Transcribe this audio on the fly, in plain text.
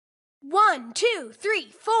1, 2,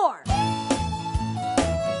 3, 4. 4,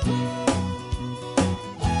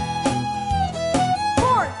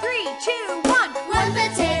 3, 2, 1. 1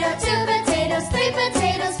 potato, 2 potatoes, 3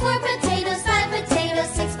 potatoes, 4 potatoes, 5 potatoes,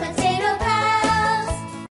 6 potato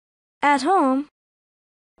pals. At home,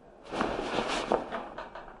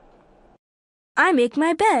 I make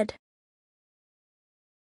my bed.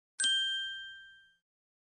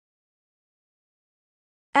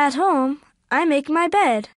 At home, I make my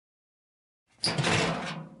bed.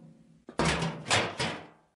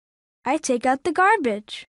 I take out the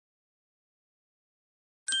garbage.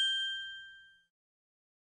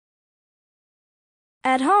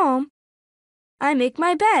 At home, I make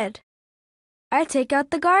my bed. I take out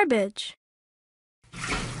the garbage.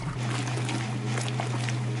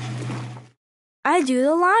 I do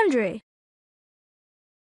the laundry.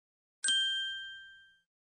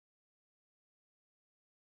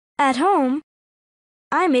 At home,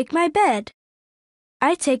 I make my bed.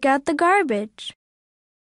 I take out the garbage.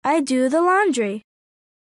 I do the laundry.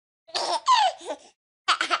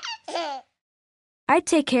 I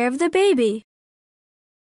take care of the baby.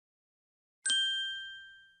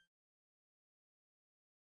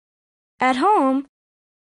 At home,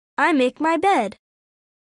 I make my bed.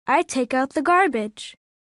 I take out the garbage.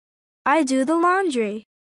 I do the laundry.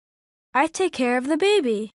 I take care of the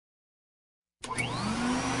baby.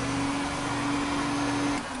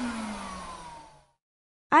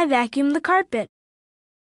 I vacuum the carpet.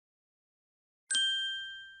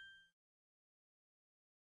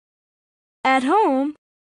 At home,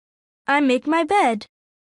 I make my bed.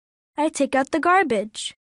 I take out the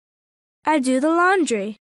garbage. I do the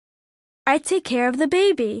laundry. I take care of the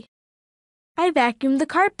baby. I vacuum the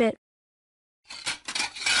carpet.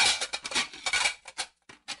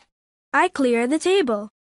 I clear the table.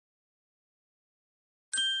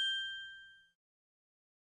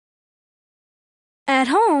 At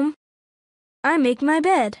home, I make my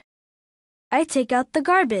bed. I take out the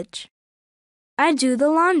garbage. I do the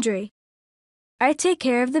laundry. I take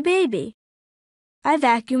care of the baby. I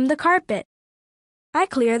vacuum the carpet. I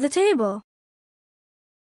clear the table.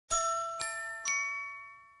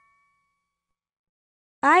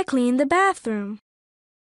 I clean the bathroom.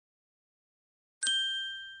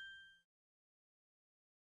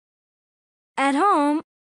 At home,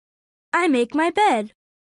 I make my bed.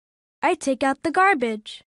 I take out the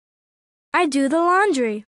garbage. I do the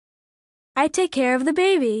laundry. I take care of the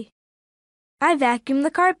baby. I vacuum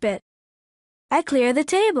the carpet. I clear the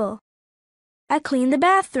table. I clean the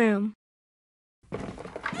bathroom.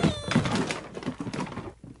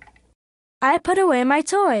 I put away my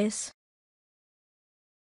toys.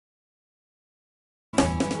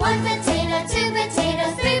 1 potato, 2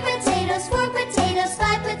 potatoes, 3 potatoes, 4 potatoes,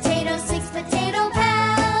 5 potatoes, 6 potato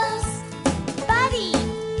pals. Buddy,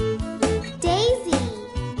 Daisy,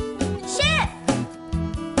 Chip,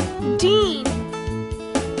 Dean,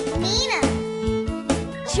 Nina,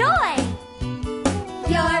 Joy.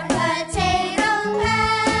 your